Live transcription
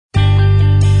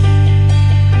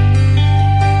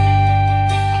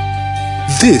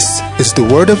This is the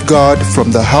Word of God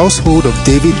from the Household of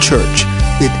David Church.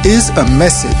 It is a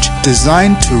message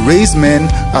designed to raise men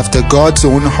after God's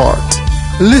own heart.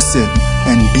 Listen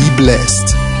and be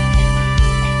blessed.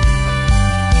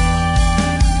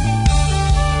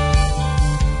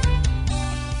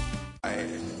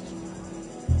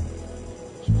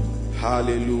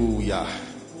 Hallelujah.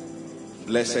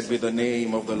 Blessed be the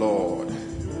name of the Lord.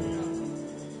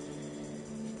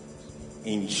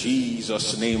 In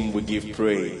Jesus' name we give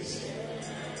praise.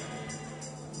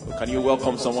 Can you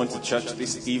welcome someone to church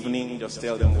this evening? Just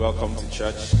tell them welcome to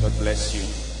church. God bless you.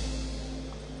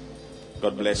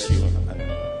 God bless you.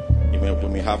 And we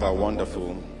may have a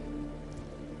wonderful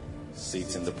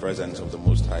seat in the presence of the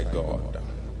Most High God.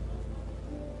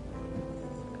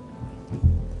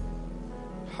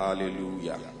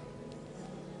 Hallelujah.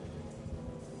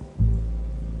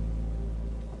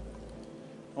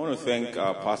 I want to thank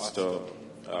our pastor,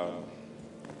 our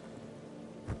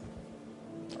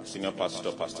senior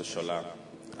pastor, Pastor Shola,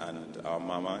 and our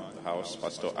mama in the house,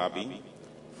 Pastor Abby,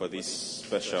 for this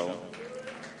special.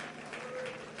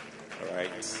 All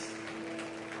right.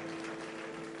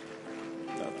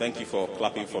 Thank you for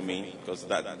clapping for me, because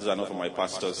those are not for my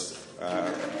pastors,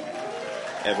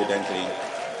 evidently.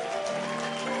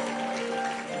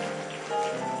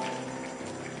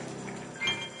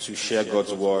 To share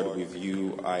God's word with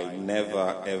you, I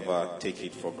never ever take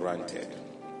it for granted.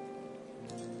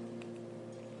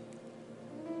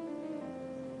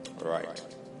 Right.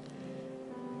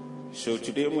 So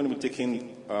today I'm going to be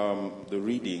taking the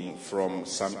reading from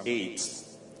Psalm 8,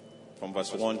 from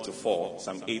verse 1 to 4.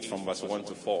 Psalm 8 from verse 1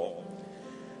 to 4.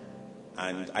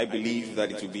 And I believe that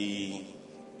it will be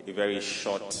a very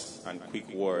short and quick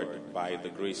word by the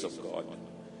grace of God.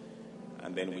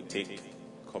 And then we take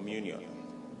communion.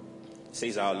 It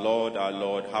says, our Lord,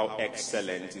 how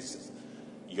excellent is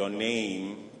your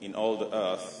name in all the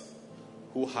earth,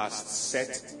 who has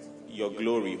set your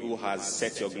glory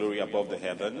above the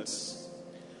heavens.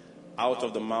 Out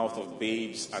of the mouth of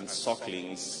babes and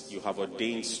sucklings you have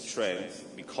ordained strength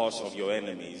because of your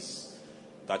enemies,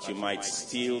 that you might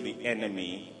steal the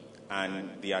enemy and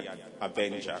the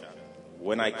avenger.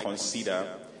 When I consider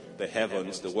the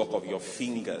heavens, the work of your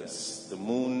fingers, the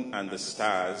moon and the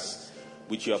stars,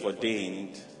 which you have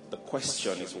ordained, the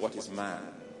question is, what is man,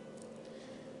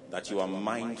 that you are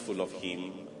mindful of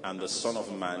him, and the Son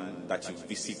of Man, that you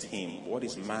visit him? What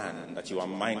is man, that you are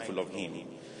mindful of him?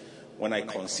 When I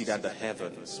consider the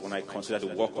heavens, when I consider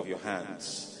the work of your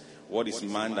hands, what is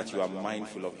man, that you are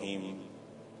mindful of him,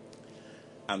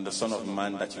 and the Son of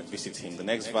Man, that you visit him? The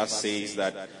next verse says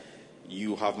that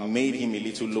you have made him a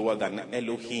little lower than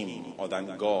Elohim, or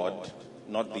than God,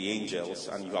 not the angels,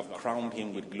 and you have crowned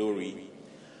him with glory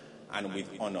and with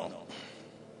honor.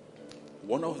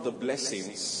 One of the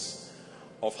blessings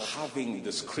of having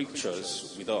the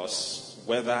scriptures with us,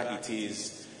 whether it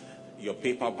is your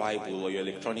paper Bible or your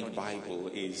electronic Bible,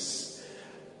 is,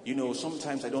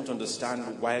 sometimes I don't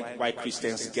understand why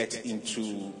Christians get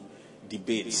into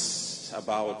debates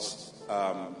about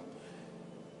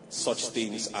such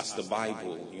things as the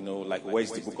Bible. Like,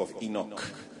 where's the book of Enoch?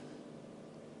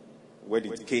 Where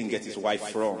did Cain get his wife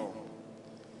from?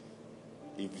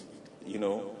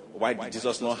 Why did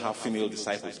Jesus not have female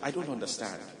disciples? I don't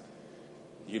understand.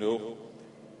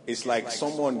 It's like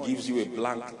someone gives you a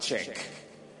blank check,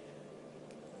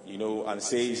 and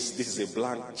says, this is a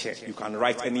blank check. You can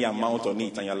write any amount on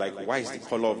it. And you're like, why is the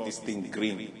color of this thing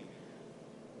green?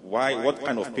 What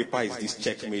kind of paper is this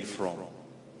check made from?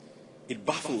 It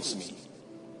baffles me.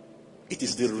 It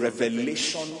is the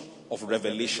revelation of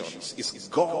revelations. It's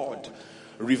God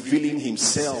revealing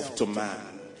himself to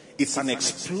man. It's an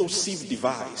explosive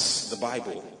device, the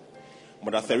Bible.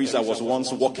 Mother Teresa was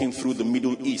once walking through the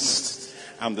Middle East,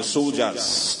 and the soldiers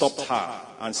stopped her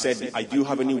and said, do you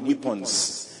have any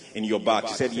weapons in your bag?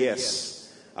 She said,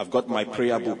 yes, I've got my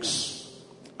prayer books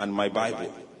and my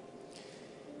Bible.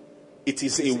 It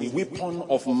is a weapon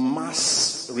of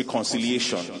mass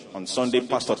reconciliation. On Sunday,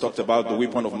 Pastor talked about the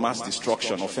weapon of mass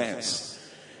destruction, offense.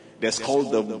 There's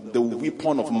called the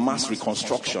weapon of mass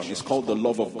reconstruction. It's called the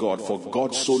love of God. For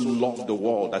God so loved the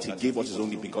world that he gave us his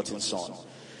only begotten Son.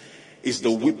 It's the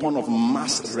weapon of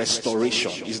mass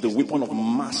restoration. It's the weapon of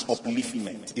mass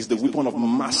upliftment. It's the weapon of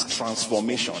mass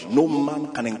transformation. No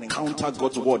man can encounter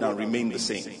God's word and remain the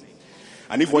same.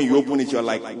 And if when you open it, you're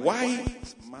like, why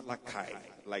is Malachi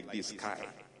like this guy?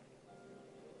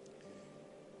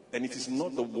 Then it is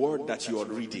not the word that you are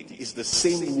reading. It's the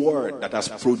same word that has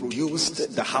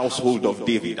produced the household of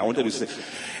David. I wanted to say,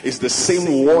 it's the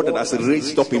same word that has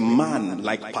raised up a man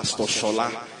like Pastor Shola.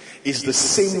 is the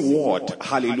same word.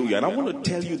 Hallelujah. And I want to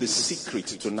tell you the secret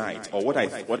tonight, or what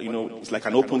it's like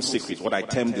an open secret, what I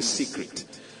term the secret.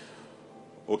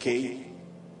 Okay?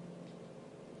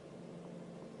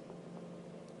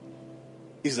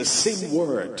 Is the same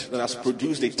word that has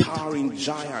produced a towering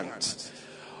giant.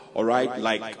 All right?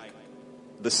 Like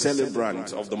the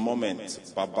celebrant of the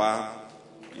moment, Baba,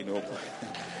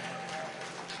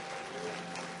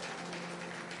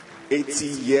 80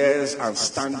 years and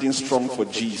standing strong for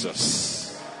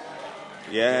Jesus.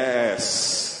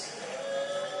 Yes.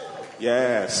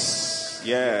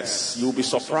 You'll be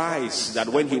surprised that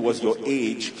when he was your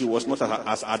age, he was not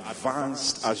as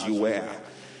advanced as you were.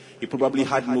 He probably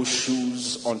had no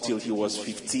shoes until he was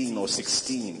 15 or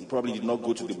 16. He probably did not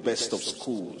go to the best of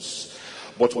schools.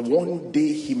 But one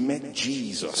day he met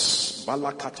Jesus.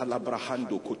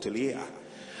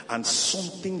 And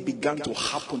something began to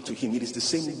happen to him. It is the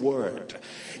same word.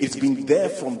 It's been there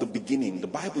from the beginning. The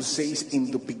Bible says, in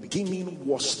the beginning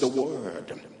was the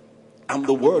Word. And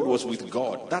the Word was with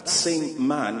God. That same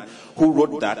man who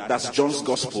wrote that's John's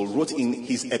Gospel, wrote in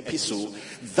his epistle,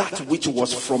 that which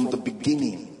was from the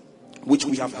beginning, which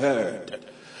we have heard,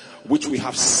 which we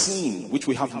have seen, which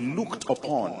we have looked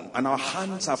upon, and our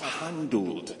hands have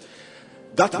handled.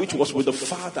 That which was with the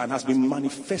Father and has been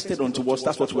manifested unto us,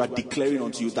 that's what we are declaring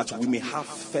unto you, that we may have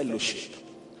fellowship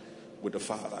with the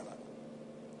Father.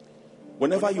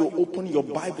 Whenever you open your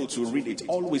Bible to read it,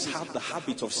 always have the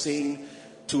habit of saying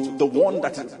to the one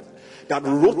that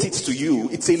wrote it to you,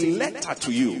 it's a letter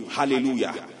to you.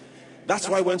 Hallelujah. That's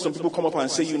why when some people come up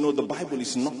and say, the Bible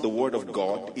is not the Word of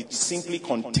God, it simply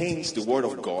contains the Word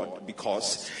of God,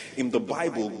 because in the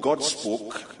Bible, God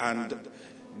spoke, and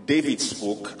David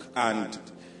spoke, and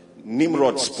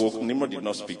Nimrod spoke. Nimrod did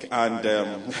not speak. And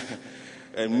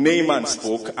Naaman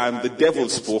spoke, and the devil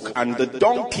spoke, and the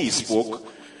donkey spoke.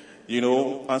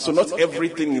 And so not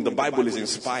everything in the Bible is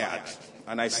inspired.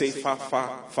 And I say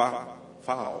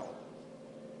foul.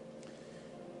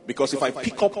 Because if I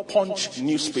pick up Punch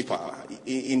newspaper,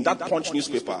 in that Punch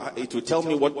newspaper, it will tell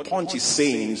me what Punch is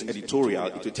saying in his editorial.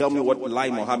 It will tell me what Lai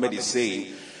Mohammed is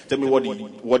saying. Tell me what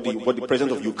the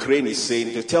president of Ukraine is saying.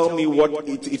 It will tell me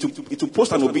it will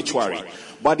post an obituary.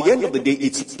 But at the end of the day,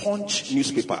 it's Punch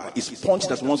newspaper. It's Punch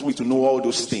that wants me to know all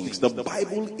those things. The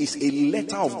Bible is a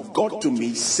letter of God to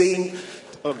me saying,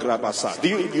 do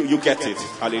you get it?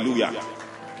 Hallelujah.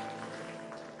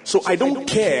 So I don't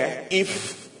care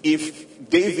if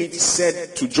David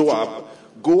said to Joab,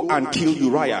 go and kill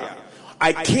Uriah.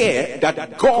 I care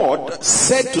that God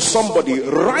said to somebody,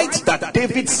 write that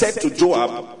David said to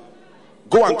Joab,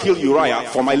 go and kill Uriah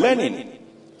for my learning.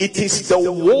 It is the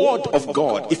word of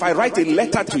God. If I write a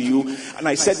letter to you and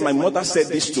I said, my mother said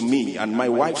this to me, and my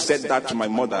wife said that to my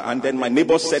mother, and then my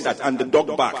neighbor said that, and the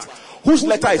dog barked, whose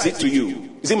letter is it to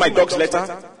you? Is it my dog's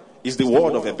letter? It's the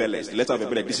word of Ebele. The letter of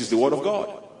Ebele. This is the word of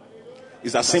God.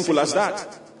 It's as simple as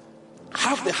that.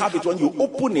 Have the habit when you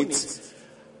open it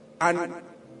and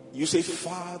you say,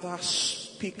 Father,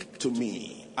 speak to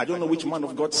me. I don't know which man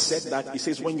of God said that. He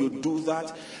says when you do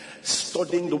that,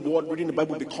 studying the word, reading the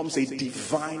Bible becomes a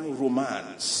divine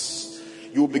romance.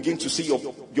 You will begin to see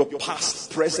your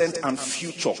past, present, and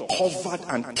future covered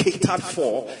and catered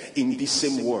for in this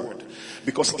same word.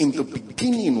 Because in the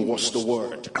beginning was the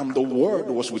word, and the word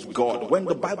was with God. When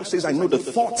the Bible says, I know the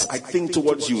thoughts I think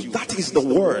towards you, that is the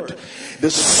word. The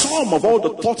sum of all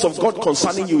the thoughts of God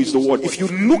concerning you is the word. If you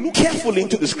look carefully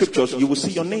into the scriptures, you will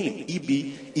see your name,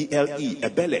 Ebele,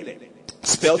 Ebele,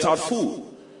 spelled out full.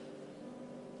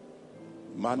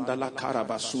 So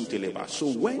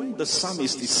when the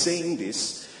psalmist is saying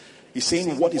this, he's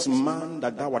saying, what is man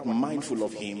that thou art mindful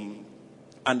of him,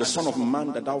 and the son of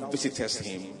man that thou visitest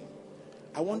him?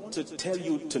 I want to tell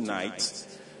you tonight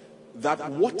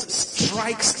that what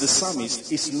strikes the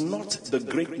psalmist is not the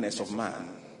greatness of man.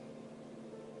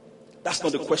 That's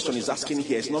not the question he's asking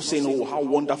here. He's not saying, oh, how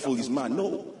wonderful is man.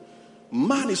 No.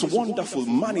 Man is wonderful.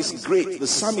 Man is great. The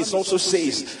psalmist also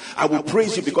says, I will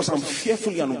praise you because I'm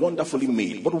fearfully and wonderfully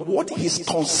made. But what he's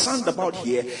concerned about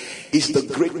here is the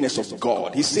greatness of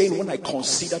God. He's saying, when I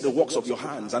consider the works of your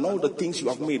hands and all the things you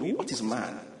have made, what is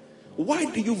man? Why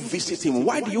do you visit him?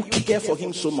 Why do you care for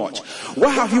him so much?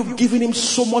 Why have you given him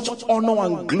so much honor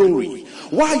and glory?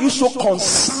 Why are you so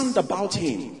concerned about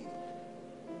him?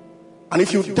 And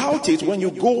if you doubt it, when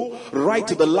you go right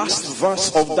to the last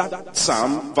verse of that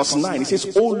psalm, verse 9, it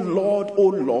says, O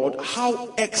Lord,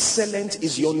 how excellent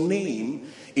is your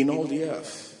name in all the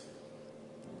earth.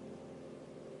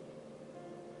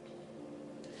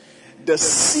 The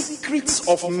secrets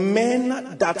of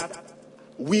men that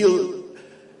will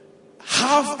have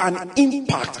have an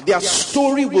impact, their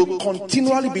story will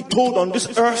continually be told on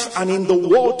this earth and in the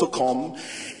world to come,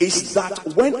 is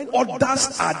that when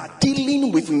others are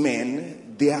dealing with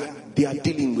men, they are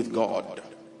dealing with God.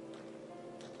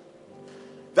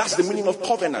 That's the meaning of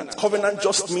covenant. Covenant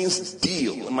just means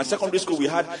deal. In my secondary school, we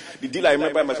had the deal I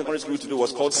remember in my secondary school to do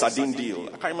was called sardine deal.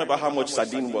 I can't remember how much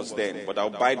sardine was then, but I'll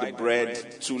buy the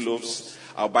bread, 2 loaves.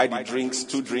 I'll buy the drinks,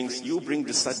 2 drinks. You bring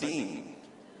the sardine.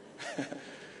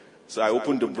 So I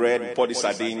open the bread, pour the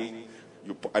sardine.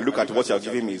 I look at what you're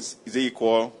giving me. Is it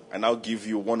equal? And I'll give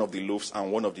you one of the loaves and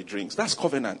one of the drinks. That's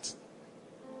covenant.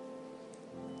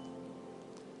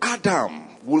 Adam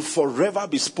will forever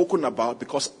be spoken about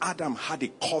because Adam had a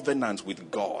covenant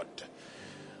with God.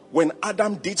 When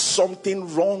Adam did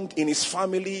something wrong in his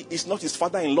family, it's not his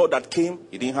father-in-law that came.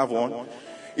 He didn't have one.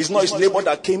 It's not his neighbor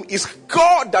that came. It's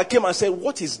God that came and said,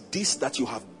 what is this that you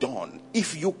have done?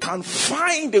 If you can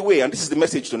find a way, and this is the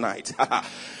message tonight.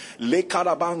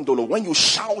 When you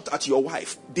shout at your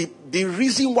wife, the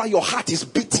reason why your heart is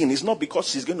beating is not because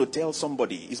she's going to tell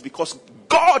somebody. It's because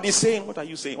God is saying, what are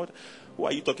you saying? Who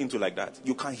are you talking to like that?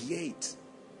 You can hear it.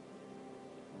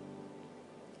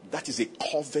 That is a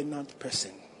covenant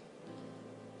person.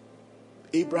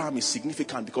 Abraham is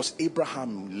significant because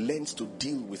Abraham learned to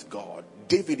deal with God.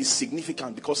 David is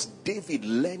significant because David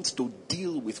learned to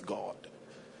deal with God.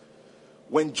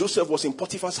 When Joseph was in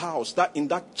Potiphar's house, that in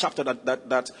that chapter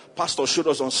that Pastor showed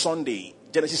us on Sunday,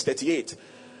 Genesis 38,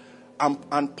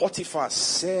 and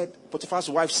Potiphar's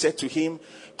wife said to him,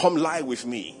 come lie with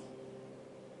me.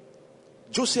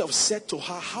 Joseph said to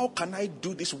her, how can I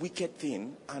do this wicked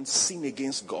thing and sin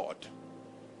against God?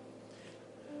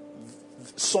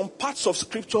 Some parts of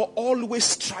scripture always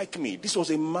strike me. This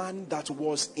was a man that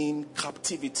was in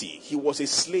captivity. He was a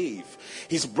slave.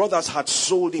 His brothers had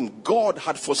sold him. God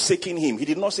had forsaken him. He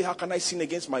did not say, how can I sin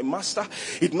against my master?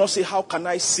 He did not say, how can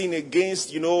I sin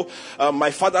against,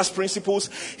 my father's principles?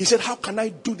 He said, how can I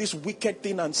do this wicked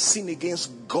thing and sin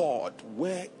against God?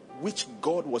 Which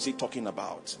God was he talking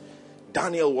about?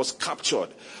 Daniel was captured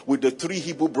with the 3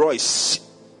 Hebrew boys.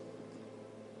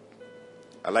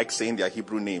 I like saying their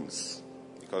Hebrew names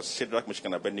because Shadrach, Meshach,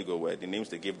 and Abednego were the names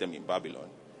they gave them in Babylon.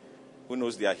 Who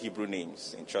knows their Hebrew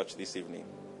names in church this evening?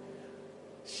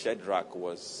 Shadrach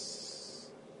one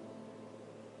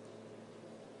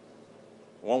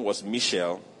was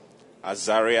Mishael,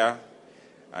 Azariah,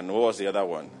 and what was the other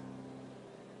one?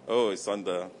 Oh, it's on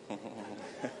the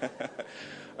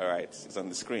all right, it's on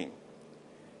the screen.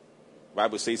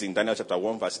 Bible says in Daniel chapter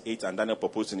 1 verse 8, and Daniel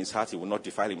proposed in his heart he will not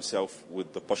defile himself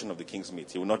with the portion of the king's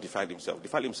meat. He will not defile himself.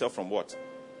 Defile himself from what?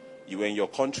 You were in your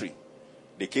country.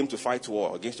 They came to fight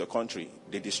war against your country.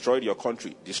 They destroyed your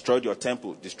country, destroyed your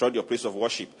temple, destroyed your place of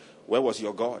worship. Where was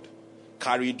your God?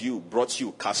 Carried you, brought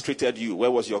you, castrated you.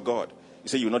 Where was your God? You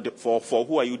say you not for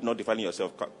who are you not defiling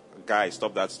yourself? Guys,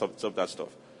 stop that stuff.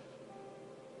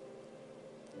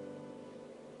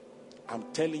 I'm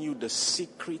telling you, the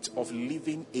secret of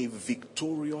living a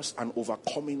victorious and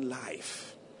overcoming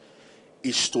life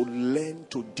is to learn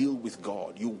to deal with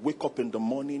God. You wake up in the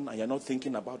morning and you're not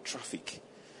thinking about traffic.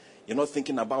 You're not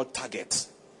thinking about targets.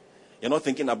 You're not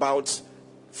thinking about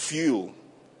fuel.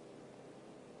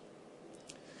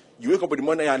 You wake up in the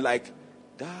morning and you're like,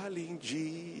 darling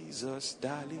Jesus,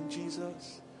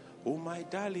 oh my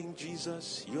darling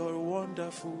Jesus, you're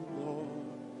wonderful, Lord.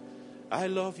 I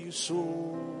love you so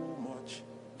much,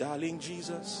 darling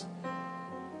Jesus.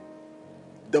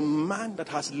 The man that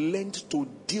has learned to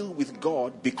deal with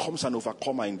God becomes an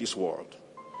overcomer in this world.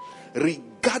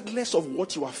 Regardless of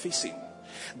what you are facing.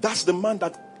 That's the man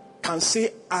that can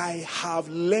say, I have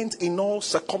learned in all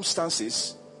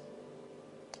circumstances,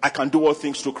 I can do all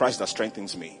things through Christ that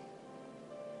strengthens me.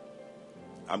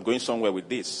 I'm going somewhere with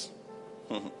this.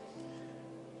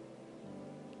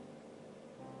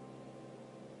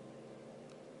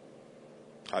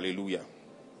 Hallelujah.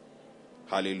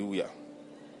 Hallelujah.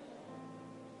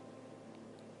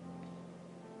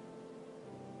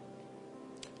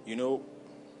 You know,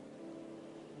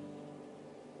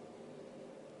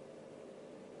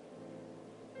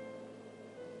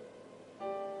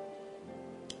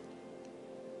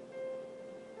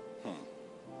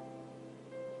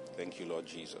 thank you, Lord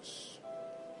Jesus.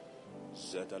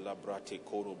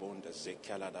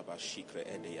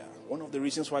 One of the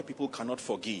reasons why people cannot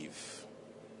forgive,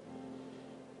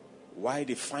 why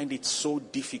they find it so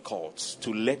difficult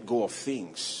to let go of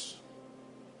things,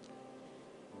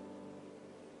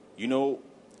 you know,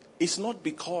 it's not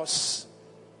because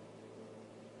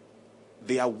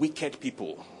they are wicked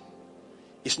people.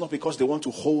 It's not because they want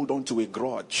to hold on to a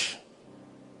grudge.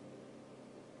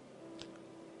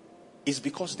 It's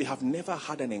because they have never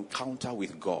had an encounter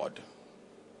with God.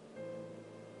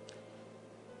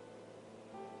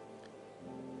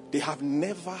 have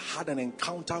never had an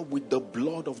encounter with the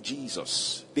blood of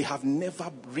Jesus. They have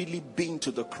never really been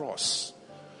to the cross.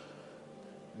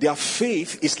 Their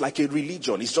faith is like a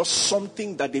religion. It's just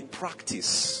something that they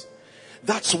practice.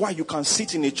 That's why you can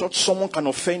sit in a church, someone can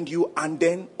offend you, and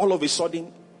then all of a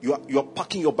sudden you're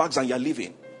packing your bags and you're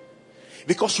leaving.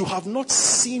 Because you have not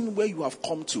seen where you have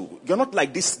come to. You're not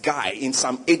like this guy in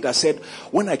Psalm 8 that said,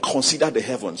 when I consider the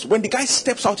heavens. When the guy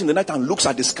steps out in the night and looks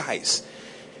at the skies,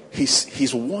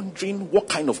 he's wondering what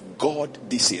kind of God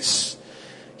this is.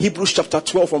 Hebrews chapter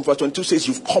 12 from verse 22 says,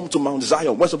 you've come to Mount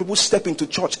Zion. When some people step into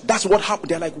church, that's what happened.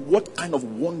 They're like, what kind of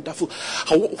wonderful,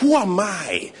 who am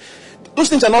I? Those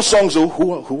things are not songs, oh,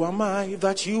 who am I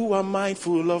that you are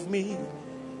mindful of me?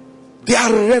 They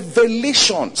are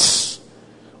revelations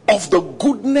of the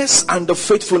goodness and the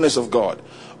faithfulness of God.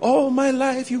 All my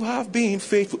life you have been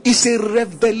faithful. It's a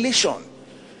revelation.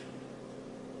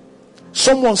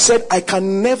 Someone said, I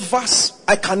can never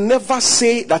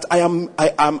say that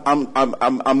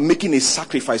I'm making a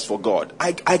sacrifice for God.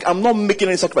 I'm not making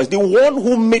any sacrifice. The one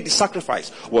who made the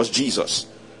sacrifice was Jesus.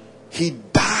 He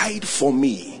died for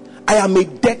me. I am a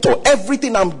debtor.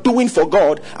 Everything I'm doing for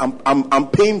God, I'm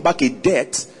paying back a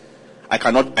debt I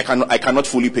cannot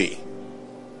fully pay.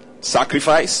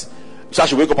 Sacrifice. So I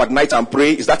should wake up at night and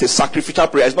pray. Is that a sacrificial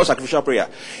prayer? It's not sacrificial prayer.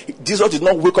 Jesus did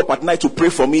not wake up at night to pray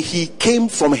for me. He came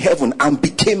from heaven and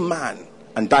became man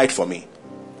and died for me.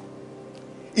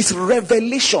 It's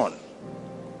revelation.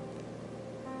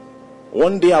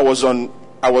 One day I was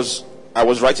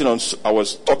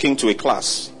talking to a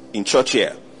class in church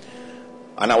here,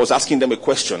 and I was asking them a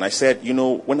question. I said,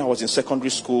 when I was in secondary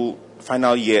school,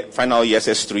 final year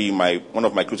SS3, one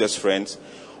of my closest friends,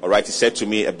 all right, he said to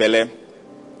me, Ebele,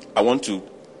 I want to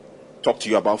talk to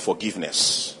you about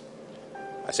forgiveness.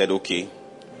 I said, okay.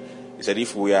 He said,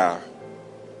 if we are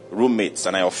roommates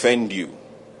and I offend you,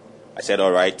 I said,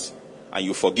 all right, and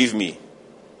you forgive me.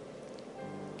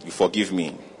 You forgive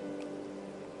me.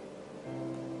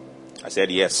 I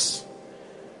said, yes.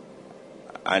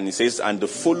 And he says, and the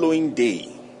following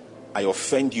day, I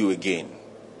offend you again,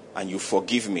 and you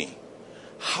forgive me.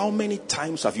 How many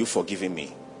times have you forgiven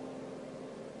me?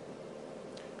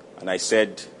 And I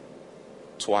said,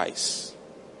 twice.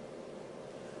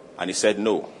 And he said,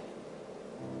 no.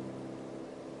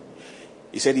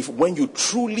 He said, when you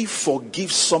truly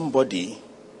forgive somebody,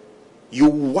 you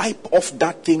wipe off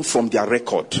that thing from their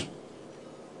record.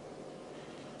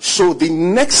 So the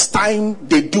next time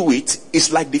they do it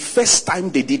is like the first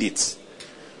time they did it.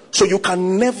 So you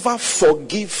can never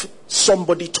forgive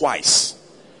somebody twice.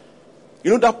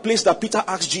 You know that place that Peter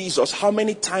asked Jesus, how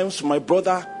many times my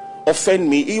brother offend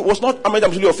me? It was not how many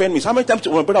times will you offend me. How many times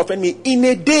will my brother offend me in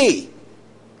a day?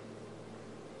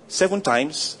 7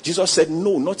 times. Jesus said,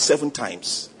 no, not 7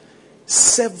 times.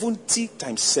 70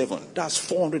 times 7. That's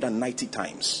 490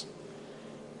 times.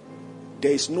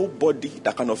 There is nobody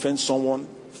that can offend someone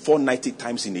 490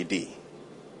 times in a day.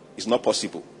 It's not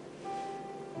possible.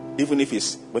 Even if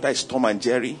whether it's Tom and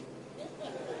Jerry,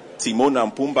 Timon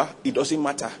and Pumbaa, it doesn't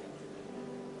matter.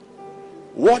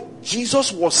 What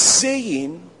Jesus was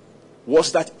saying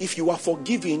was that if you are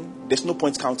forgiven, there's no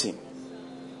point counting.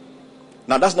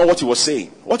 Now, that's not what he was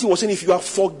saying. What he was saying, if you are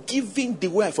forgiving the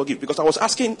way I forgive, because I was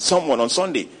asking someone on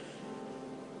Sunday,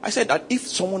 I said that if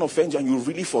someone offends you and you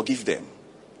really forgive them,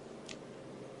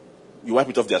 you wipe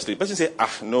it off their slate. The person said,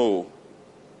 no.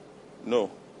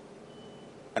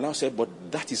 And I said,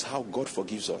 but that is how God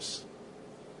forgives us.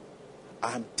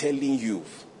 I'm telling you,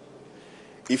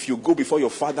 if you go before your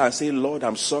Father and say, Lord,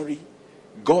 I'm sorry,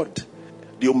 God,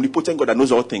 the omnipotent God that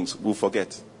knows all things, will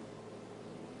forget.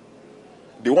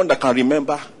 The one that can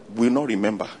remember will not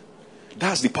remember.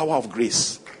 That's the power of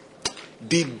grace.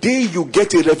 The day you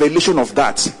get a revelation of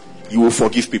that, you will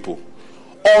forgive people.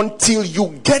 Until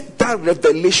you get that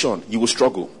revelation, you will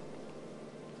struggle.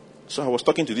 So I was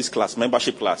talking to this class,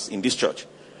 membership class in this church.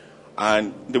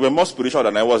 And they were more spiritual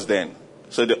than I was then.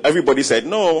 So everybody said,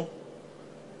 no,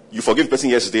 you forgive the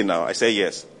person yesterday now. I said,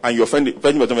 yes. And you offend the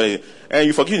person, and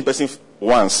you forgive the person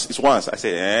once. It's once. I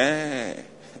said,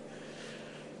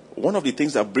 One of the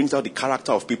things that brings out the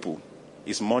character of people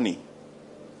is money.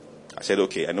 I said,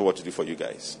 okay, I know what to do for you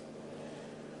guys.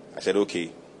 I said,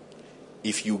 okay,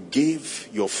 if you gave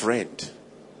your friend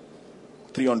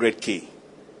 300K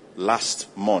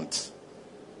last month,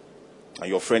 and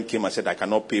your friend came and said, I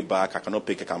cannot pay back,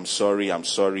 I'm sorry. I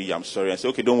said,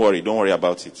 okay, don't worry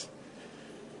about it.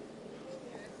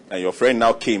 And your friend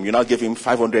now came, you now gave him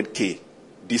 500K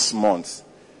this month.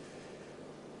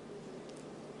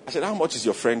 I said, how much is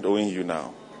your friend owing you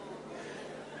now?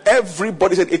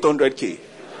 Everybody said 800K.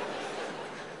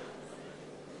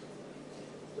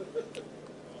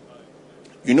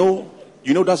 You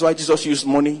know that's why Jesus used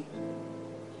money.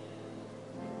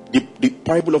 The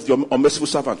parable of the unmerciful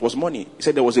servant was money. He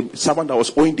said there was a servant that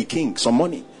was owing the king some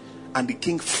money, and the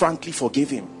king frankly forgave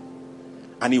him.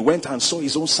 And he went and saw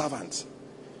his own servant.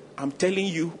 I'm telling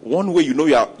you, one way you know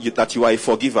that you are a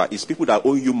forgiver is people that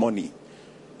owe you money.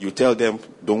 You tell them,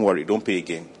 don't worry, don't pay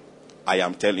again. I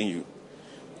am telling you.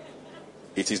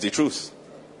 It is the truth.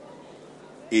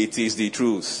 It is the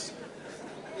truth.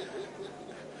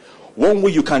 One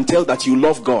way you can tell that you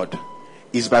love God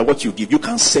is by what you give. You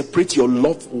can't separate your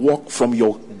love work from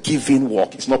your giving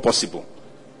work. It's not possible.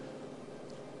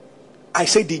 I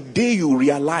say the day you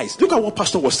realize, look at what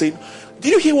Pastor was saying.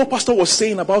 Did you hear what Pastor was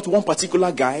saying about one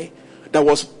particular guy that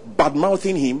was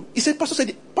bad-mouthing him? He said, Pastor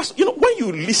said, Pastor, when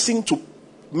you listen to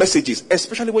messages,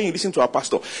 especially when you listen to our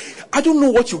pastor, I don't know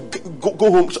what you go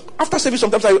home. So after service,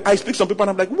 sometimes I speak to some people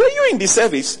and I'm like, were you in the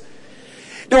service?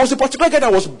 There was a particular guy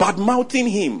that was bad-mouthing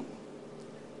him,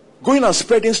 going and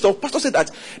spreading stuff. Pastor said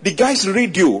that the guy's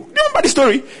radio, do you remember the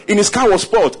story? In his car was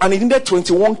spoiled and he needed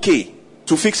 21K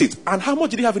to fix it. And how much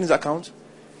did he have in his account?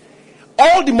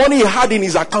 All the money he had in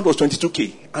his account was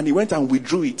 22K. And he went and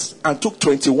withdrew it and took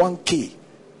 21K.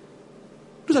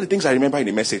 Those are the things I remember in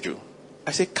the message.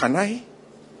 I said, can I?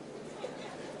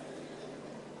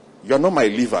 You are not my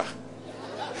liver.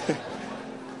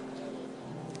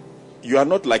 You are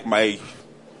not like my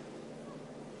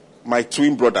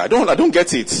twin brother. I don't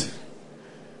get it.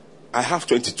 I have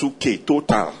 22K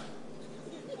total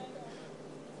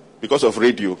because of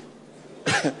radio.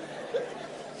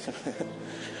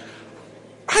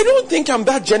 I don't think I'm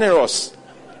that generous.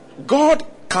 God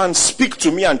can speak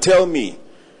to me and tell me,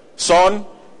 son,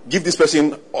 give this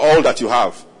person all that you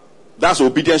have. That's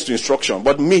obedience to instruction.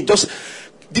 But me, did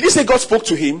he say God spoke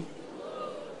to him?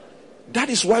 That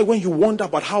is why when you wonder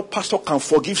about how pastor can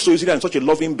forgive so easily and such a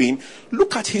loving being,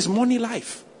 look at his money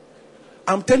life.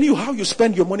 I'm telling you, how you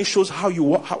spend your money shows how you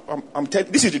work.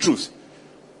 This is the truth.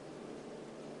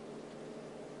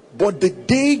 But the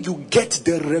day you get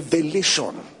the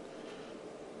revelation,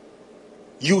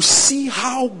 you see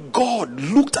how God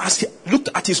looked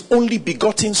at his only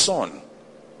begotten son.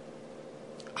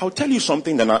 I'll tell you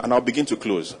something and I'll begin to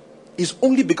close. His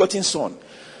only begotten son.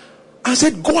 I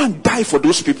said, go and die for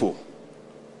those people.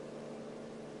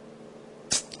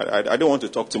 I don't want to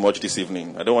talk too much this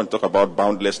evening. I don't want to talk about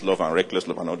boundless love and reckless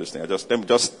love and all those things.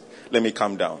 Just let me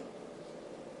calm down.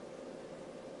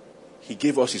 He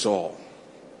gave us his all.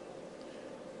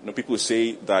 People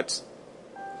say that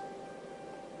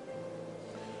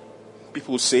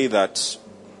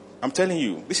I'm telling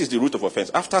you, this is the root of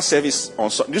offense. After service on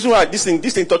Sunday, this is why this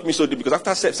thing taught me so deep, because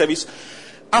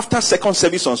after second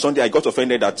service on Sunday, I got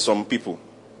offended at some people.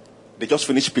 They just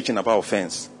finished preaching about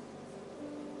offense.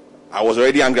 I was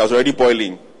already angry. I was already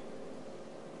boiling.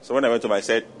 So when I went home, I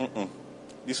said,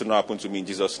 this will not happen to me in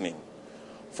Jesus' name.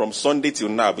 From Sunday till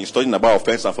now, I've been studying about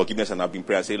offense and forgiveness, and I've been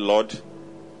praying. I say, Lord,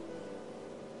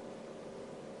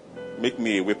 make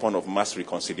me a weapon of mass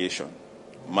reconciliation,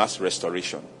 mass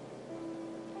restoration,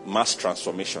 mass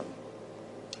transformation.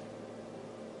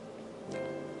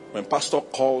 When pastor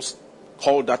called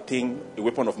that thing a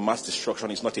weapon of mass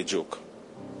destruction, it's not a joke.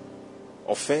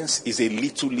 Offense is a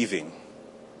little living,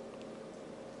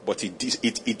 but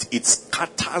it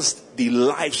scatters the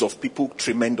lives of people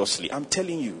tremendously. I'm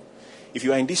telling you, if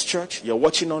you are in this church, you're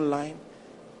watching online,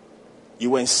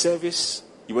 you were in service,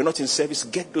 you were not in service,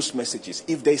 get those messages.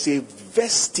 If there's a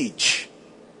vestige,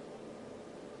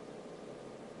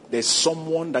 there's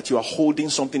someone that you are holding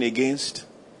something against,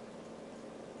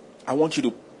 I want you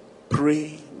to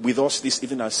pray with us this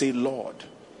evening and say, Lord,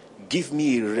 give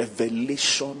me a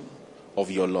revelation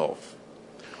of your love.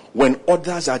 When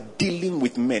others are dealing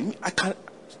with men,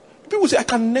 people say, I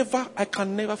can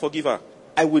never forgive her.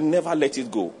 I will never let it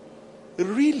go.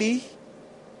 Really?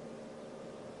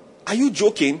 Are you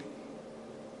joking?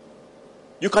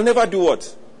 You can never do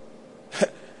what?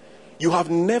 You have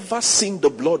never seen the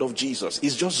blood of Jesus.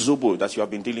 It's just Zobo that you have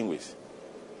been dealing with.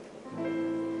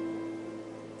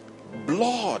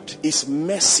 Blood is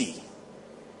messy.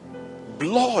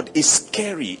 Blood is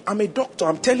scary. I'm a doctor.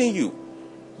 I'm telling you.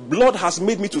 Blood has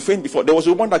made me to faint before. There was a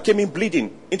woman that came in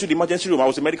bleeding into the emergency room. I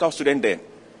was a medical student then.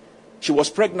 She was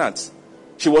pregnant.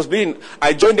 She was bleeding.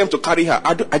 I joined them to carry her.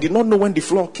 I did not know when the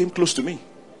floor came close to me.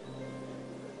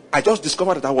 I just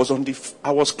discovered that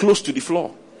I was close to the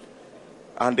floor.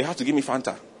 And they had to give me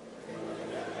Fanta.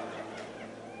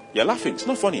 You're laughing. It's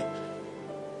not funny.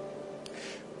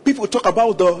 People talk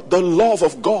about the love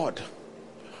of God.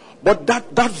 But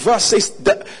that verse says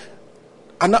that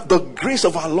the grace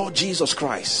of our Lord Jesus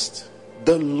Christ,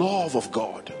 the love of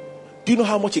God. Do you know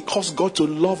how much it cost God to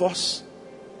love us?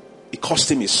 It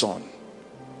cost him his son.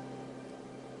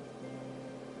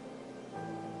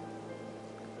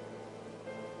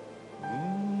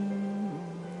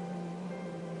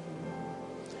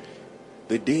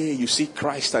 the day you see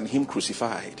Christ and him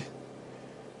crucified.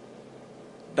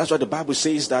 That's why the Bible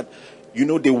says that,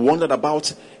 they wandered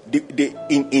about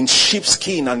in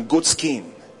sheepskin and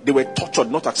goatskin. They were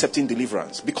tortured, not accepting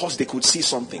deliverance, because they could see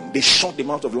something. They shut the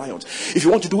mouth of lions. If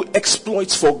you want to do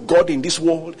exploits for God in this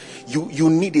world, you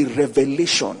need a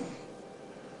revelation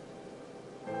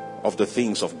of the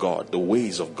things of God, the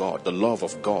ways of God, the love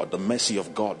of God, the mercy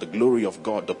of God, the glory of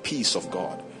God, the peace of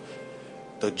God,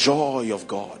 the joy of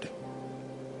God.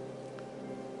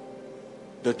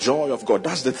 The joy of God.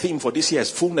 That's the theme for this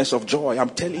year's fullness of joy. I'm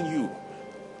telling you.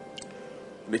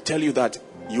 They tell you that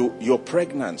you're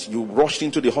pregnant. You rushed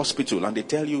into the hospital and they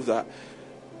tell you that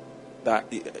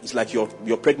it's like your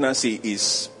pregnancy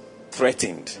is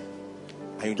threatened.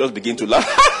 And you just begin to laugh.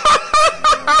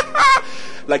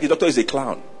 Like the doctor is a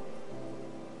clown.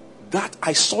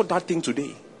 I saw that thing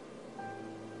today.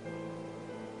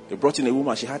 They brought in a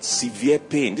woman. She had severe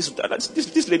pain. This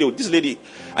lady.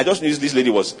 I just knew this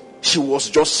lady she was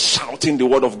just shouting the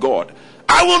word of God.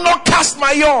 I will not cast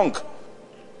my young.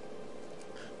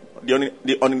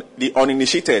 The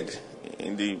uninitiated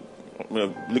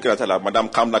looking at her like, Madam,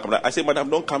 calm down, calm down. I say, Madam,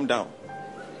 don't calm down.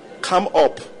 Come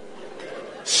up.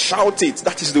 Shout it.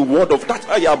 That is the word of that.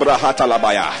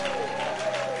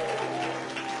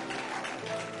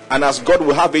 And as God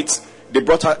will have it, they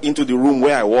brought her into the room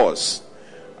where I was.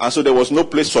 And so there was no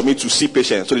place for me to see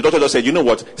patients. So the doctor just said, you know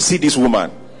what? See this woman.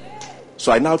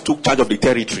 So I now took charge of the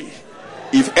territory.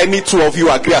 If any two of you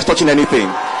agree as touching anything,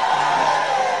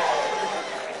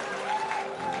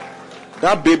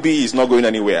 that baby is not going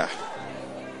anywhere.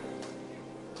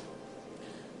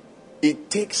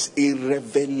 It takes a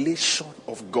revelation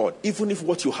of God. Even if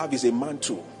what you have is a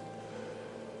mantle.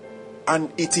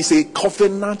 And it is a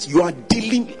covenant you are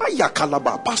dealing.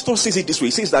 Pastor says it this way.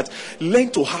 He says that learn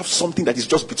to have something that is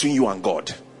just between you and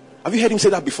God. Have you heard him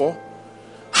say that before?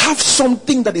 Have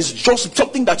something that is just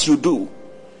something that you do.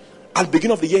 At the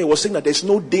beginning of the year, he was saying that there's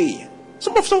no day.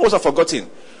 Some of us have forgotten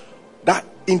that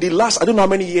in the last, I don't know how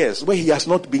many years, where he has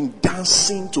not been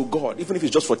dancing to God, even if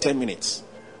it's just for 10 minutes.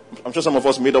 I'm sure some of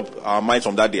us made up our minds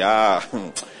from that day.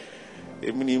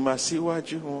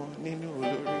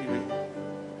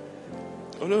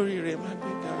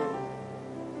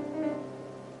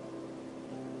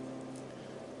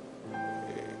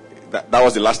 That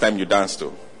was the last time you danced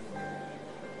to.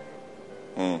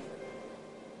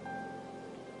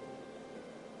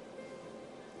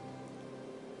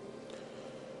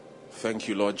 Thank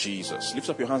you, Lord Jesus. Lift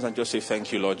up your hands and just say,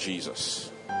 thank you, Lord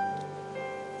Jesus.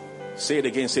 Say it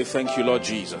again. Say, thank you, Lord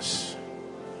Jesus.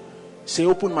 Say,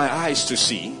 open my eyes to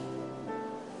see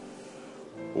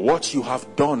what you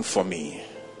have done for me.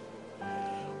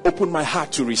 Open my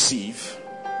heart to receive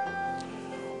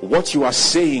what you are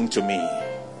saying to me.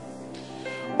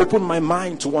 Open my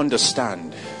mind to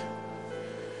understand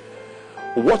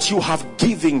what you have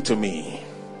given to me.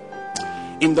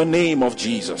 In the name of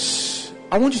Jesus.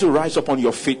 I want you to rise up on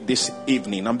your feet this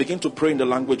evening and begin to pray in the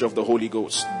language of the Holy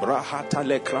Ghost.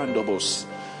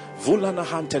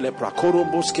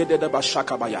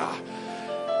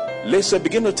 Let's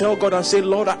begin to tell God and say,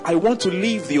 Lord, I want to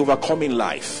live the overcoming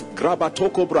life.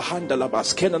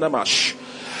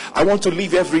 I want to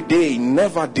live every day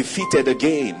never defeated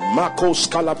again.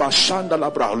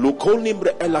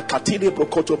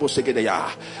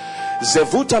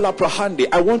 Zevuta la prahande.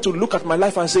 I want to look at my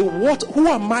life and say, who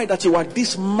am I that you are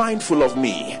this mindful of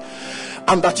me?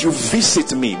 And that you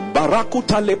visit me.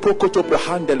 Barakuta le prokoto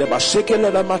prahande le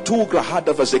basekele la matu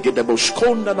grahada vazegede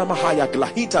boshkonda na mahaya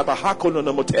glahita bahakono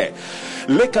namote.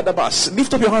 Lekadabas.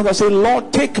 Lift up your hands and say,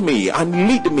 Lord, take me and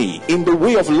lead me in the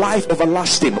way of life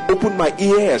everlasting. Open my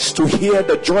ears to hear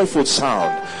the joyful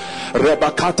sound. I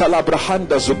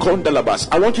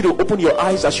want you to open your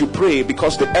eyes as you pray,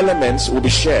 because the elements will be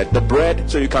shared, the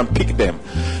bread, so you can pick them.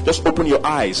 Just open your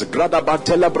eyes. But I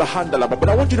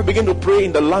want you to begin to pray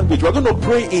in the language. We're going to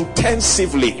pray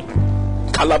intensively.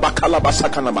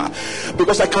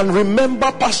 Because I can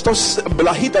remember Pastor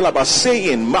Blahidalabas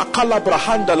saying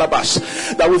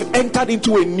that we've entered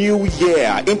into a new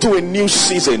year, into a new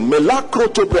season. And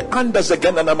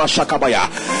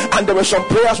there were some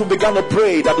prayers we began to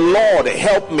pray that, Lord,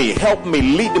 help me,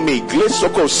 lead me,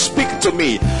 speak to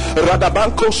me.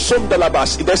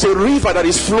 There's a river that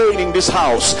is flowing in this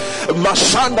house.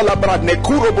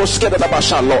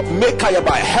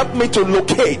 Help me to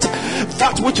locate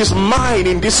that which is mine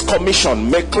in this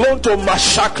commission. That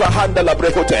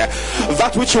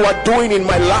which you are doing in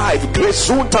my life.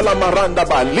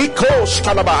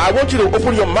 I want you to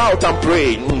open your mouth and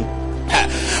pray.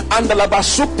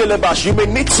 You may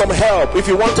need some help if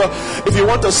you want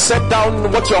to set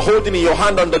down what you're holding in your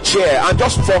hand on the chair, and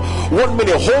just for 1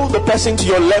 minute hold the person to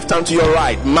your left and to your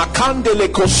right. And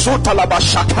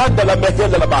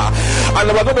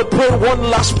we're going to pray one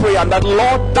last prayer, and that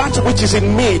Lord, that which is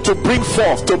in me to bring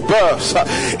forth, to birth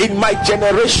in my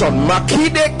generation,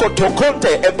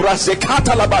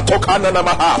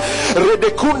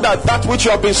 that which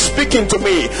you have been speaking to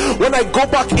me, when I go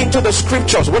back into the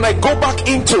scriptures, when I go back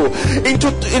into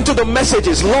the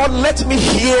messages, Lord, let me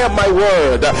hear my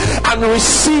word and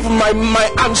receive my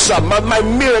answer, my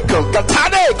miracle,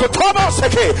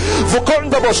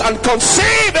 and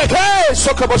conceive.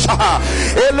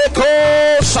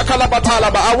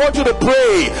 I want you to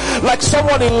pray like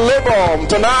someone in labor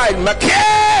tonight.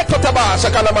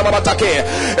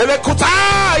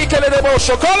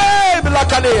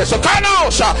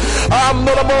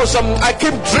 I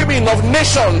keep dreaming of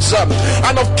nations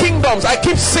and of kingdoms. I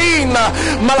keep seeing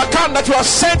Malakan, that you have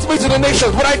sent me to the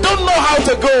nations, but I don't know how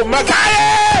to go.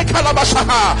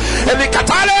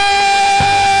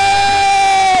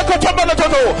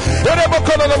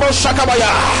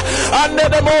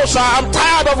 I'm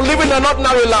tired of living an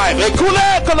ordinary life.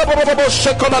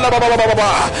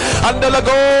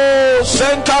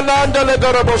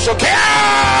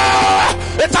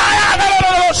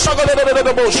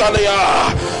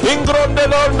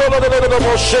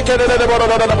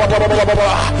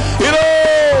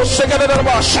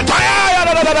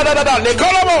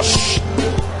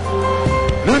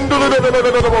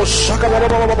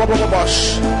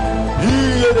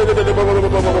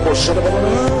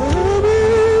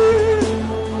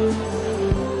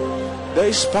 There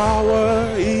is power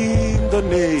in the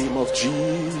name of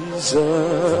Jesus.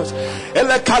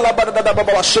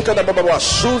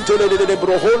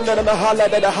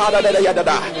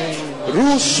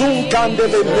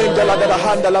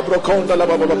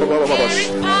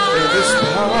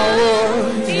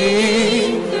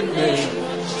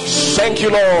 Thank you,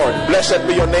 Lord. Blessed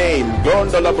be your name.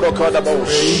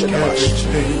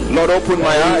 Lord, open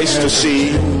my eyes to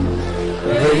see.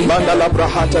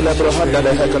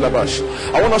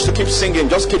 I want us to keep singing.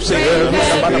 Just keep singing.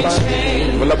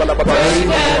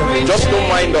 Just don't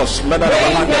mind us.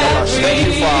 Thank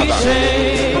you, Father.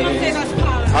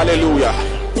 Hallelujah.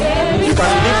 You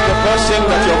can leave the person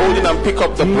that you're holding and pick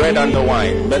up the bread and the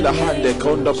wine.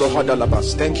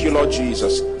 Thank you, Lord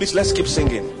Jesus. Please, let's keep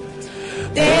singing.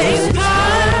 There is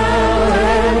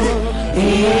power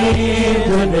in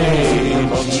the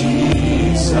name of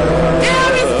Jesus.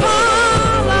 There is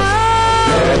power.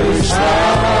 There is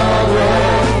power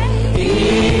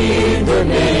in the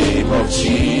name of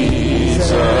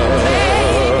Jesus.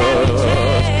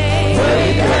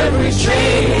 Break every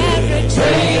chain.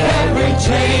 Break every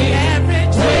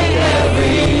chain. Break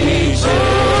every chain.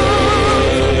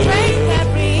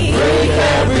 Break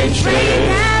every chain.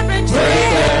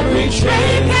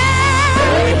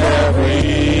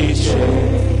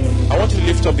 I want you to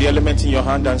lift up the element in your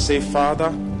hand and say, Father,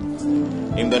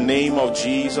 in the name of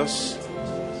Jesus,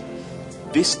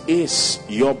 this is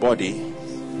your body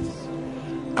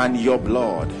and your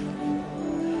blood.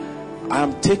 I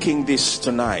am taking this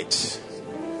tonight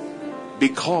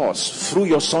because through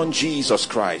your Son Jesus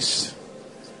Christ,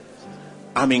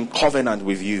 I'm in covenant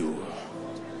with you.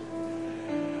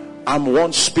 I'm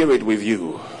one spirit with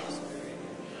you.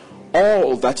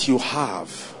 All that you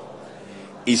have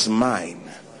is mine,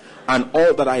 and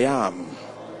all that I am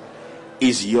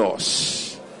is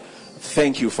yours.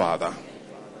 Thank you, Father.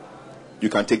 You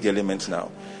can take the elements now.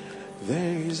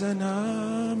 There is an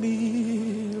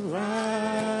army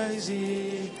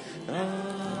rising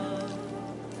up.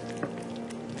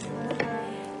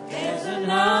 There's an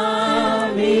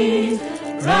army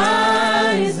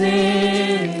rising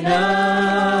up.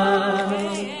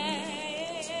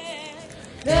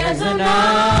 There's an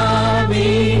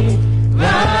army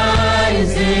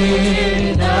rising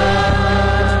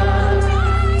up.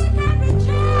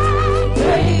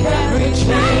 Break every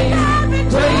chain,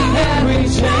 break every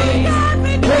chain,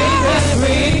 break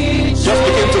every chain. Just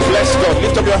begin to bless God.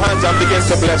 Lift up your hands and begin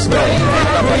to bless God.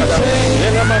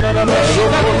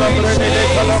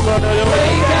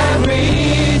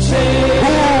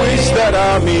 Who is that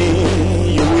army?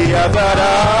 We are that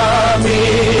army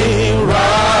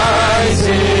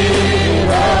rising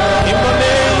up. In the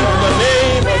name of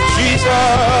Jesus.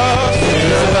 We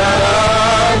are that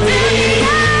army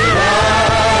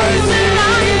rising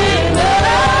up.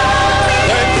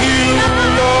 Thank you,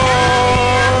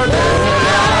 Lord.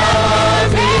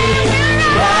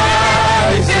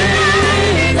 Rising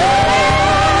up.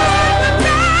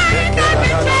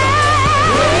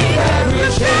 Break every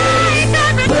chain,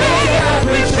 break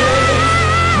every chain.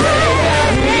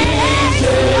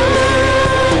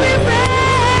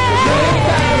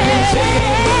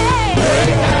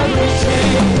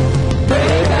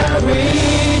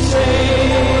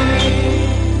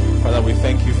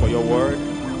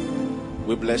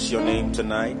 bless your name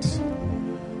tonight.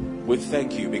 We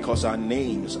thank you because our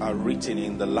names are written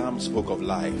in the Lamb's Book of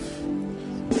Life.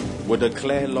 We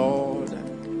declare, Lord,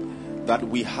 that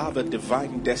we have a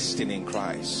divine destiny in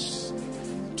Christ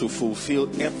to fulfill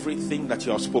everything that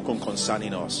you have spoken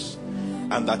concerning us.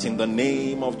 And that in the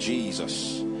name of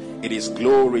Jesus, it is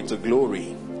glory to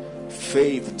glory,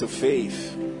 faith to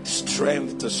faith,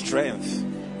 strength to strength,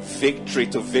 victory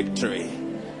to victory,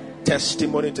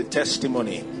 testimony to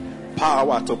testimony,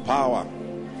 power to power,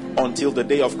 until the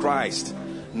day of Christ.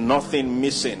 Nothing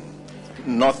missing,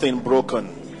 nothing broken,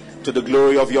 to the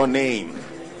glory of your name.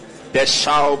 There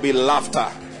shall be laughter,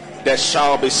 there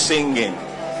shall be singing,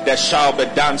 there shall be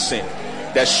dancing,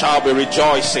 there shall be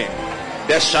rejoicing,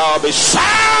 there shall be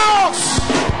shouts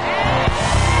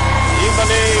in the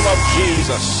name of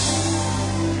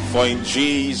Jesus. For in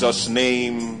Jesus'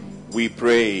 name we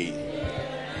pray.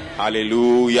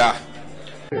 Hallelujah.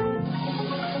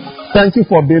 Thank you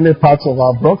for being a part of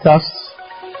our broadcast.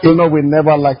 You know, we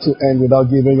never like to end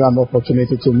without giving you an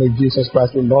opportunity to make Jesus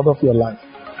Christ the Lord of your life.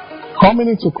 Coming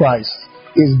into Christ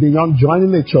is beyond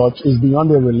joining a church, is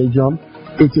beyond a religion.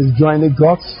 It is joining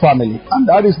God's family. And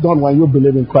that is done when you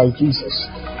believe in Christ Jesus.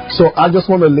 So I just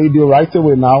want to lead you right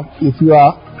away now. If you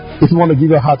want to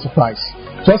give your heart to Christ,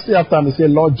 just say after me,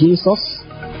 say, Lord Jesus,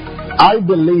 I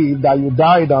believe that you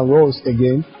died and rose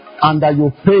again and that you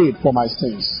paid for my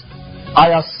sins.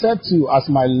 I accept you as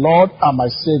my Lord and my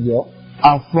Savior,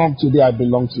 and from today I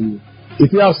belong to you.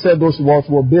 If you have said those words,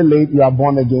 will be late, you are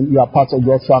born again, you are part of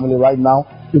God's family right now.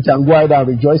 You can go ahead and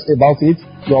rejoice about it.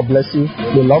 God bless you.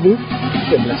 We love you.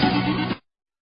 God bless you.